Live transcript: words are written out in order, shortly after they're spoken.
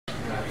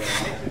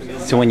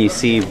So when you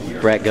see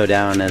Brett go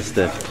down as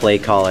the play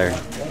caller,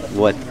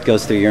 what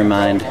goes through your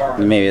mind,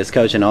 maybe as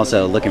coach, and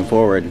also looking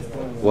forward,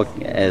 what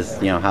as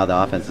how the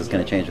offense is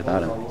going to change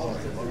without him?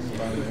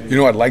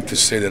 I'd like to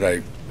say that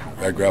I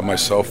grabbed my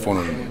cell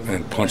phone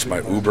and punched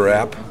my Uber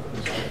app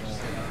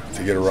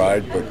to get a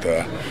ride, but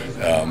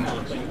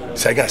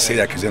see, I gotta say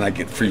that because then I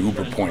get free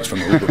Uber points from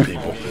the Uber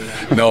people.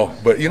 No,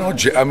 but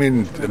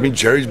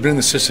Jerry's been in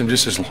the system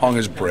just as long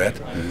as Brett.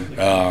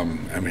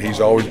 He's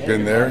always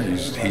been there.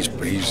 He's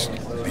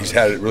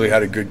really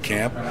had a good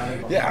camp.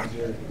 Yeah,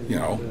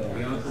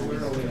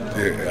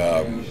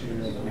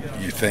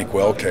 you think,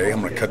 well, okay,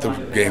 I'm going to cut the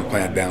game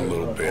plan down a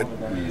little bit,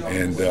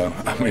 and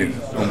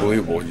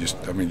unbelievable.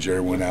 Jerry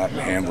went out and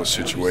handled the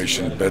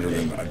situation better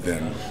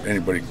than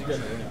anybody,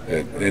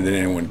 than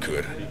anyone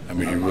could.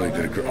 He really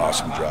did an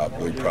awesome job.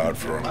 Really proud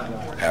for him.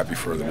 Happy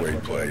for the way he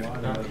played.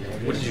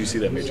 What did you see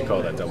that made you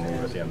call that dumb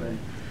move at the end there?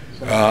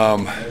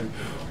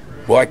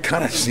 Well, it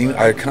was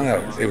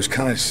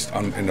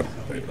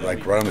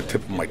right on the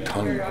tip of my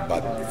tongue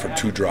for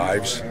 2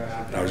 drives.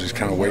 And I was just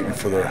kind of waiting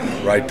for the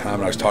right time.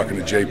 And I was talking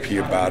to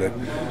JP about it,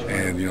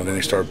 and then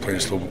they started playing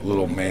this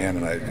little man,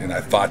 and I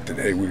thought that,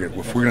 hey,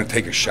 if we're going to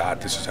take a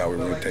shot, this is how we're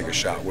going to take a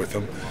shot with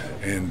him.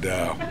 And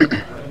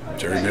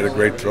Jerry made a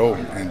great throw,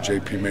 and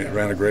JP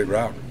ran a great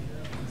route.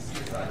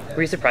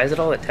 Were you surprised at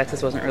all that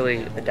Texas wasn't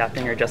really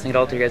adapting or adjusting at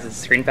all to your guys'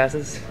 screen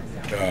passes?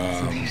 You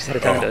just had a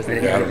ton of those.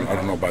 I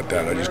don't know about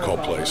that. I just call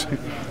plays.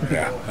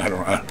 Yeah, I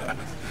don't.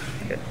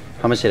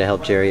 How much did it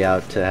help Jerry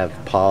out to have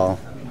Paul,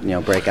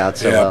 break out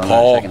so well in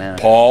the second half?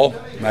 Paul,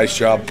 nice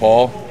job,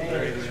 Paul.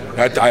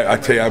 I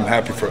tell you, I'm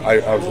happy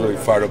I was really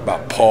fired up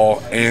about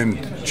Paul and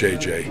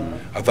JJ.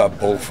 I thought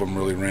both of them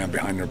really ran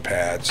behind their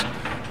pads.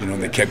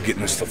 And they kept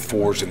getting us the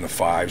 4s and the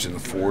 5s and the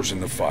 4s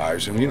and the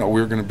 5s. And, we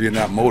were going to be in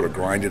that mode of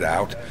grind it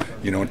out,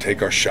 and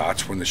take our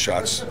shots when the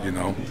shots,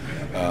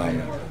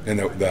 and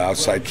the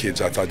outside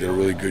kids, I thought did a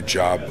really good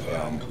job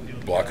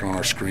blocking on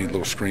our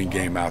little screen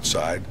game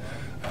outside.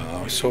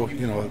 I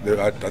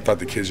thought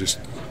the kids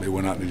they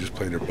went out and they just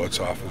played their butts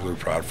off. I was really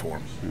proud for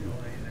them.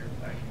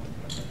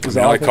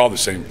 I called the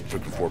same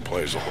 4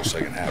 plays the whole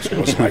second half, so it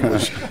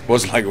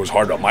wasn't like it was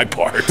hard on my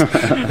part.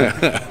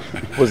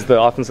 Was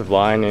the offensive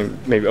line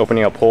maybe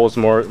opening up holes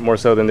more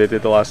so than they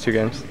did the last 2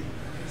 games?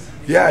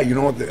 Yeah,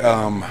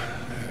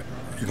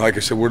 like I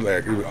said,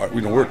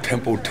 we're a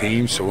tempo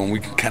team, so when we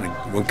can kind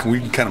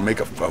of make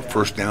a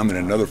first down, then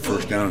another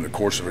first down in the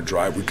course of a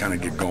drive, we kind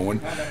of get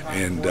going.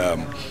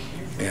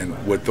 And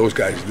what those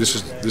guys, this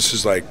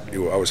is like,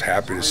 I was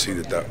happy to see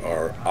that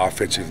our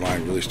offensive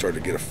line really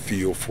started to get a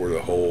feel for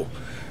the whole,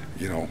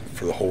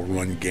 for the whole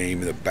run game,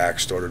 and the back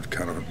started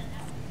kind of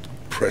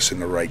pressing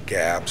the right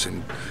gaps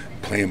and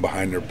playing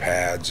behind their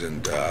pads.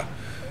 And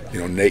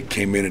Nate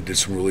came in and did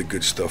some really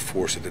good stuff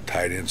for us at the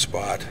tight end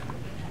spot.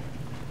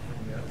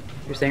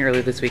 You were saying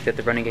earlier this week that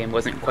the running game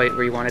wasn't quite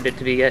where you wanted it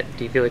to be yet.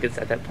 Do you feel like it's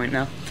at that point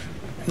now?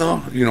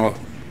 No, I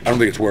don't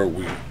think it's where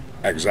we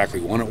exactly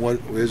want it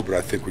is, but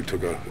I think we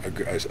took a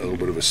little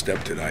bit of a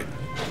step tonight.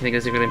 I think it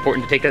was really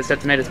important to take that step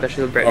tonight,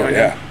 especially with Brett. Oh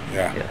yeah.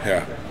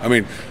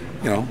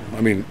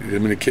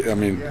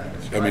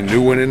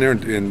 New went in there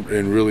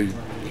and really,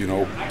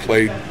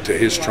 played to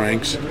his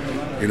strengths.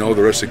 The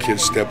rest of the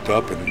kids stepped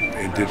up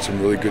and did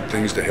some really good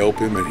things to help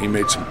him, and he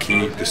made some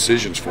key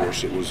decisions for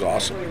us. It was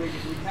awesome.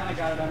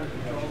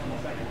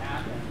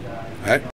 All right.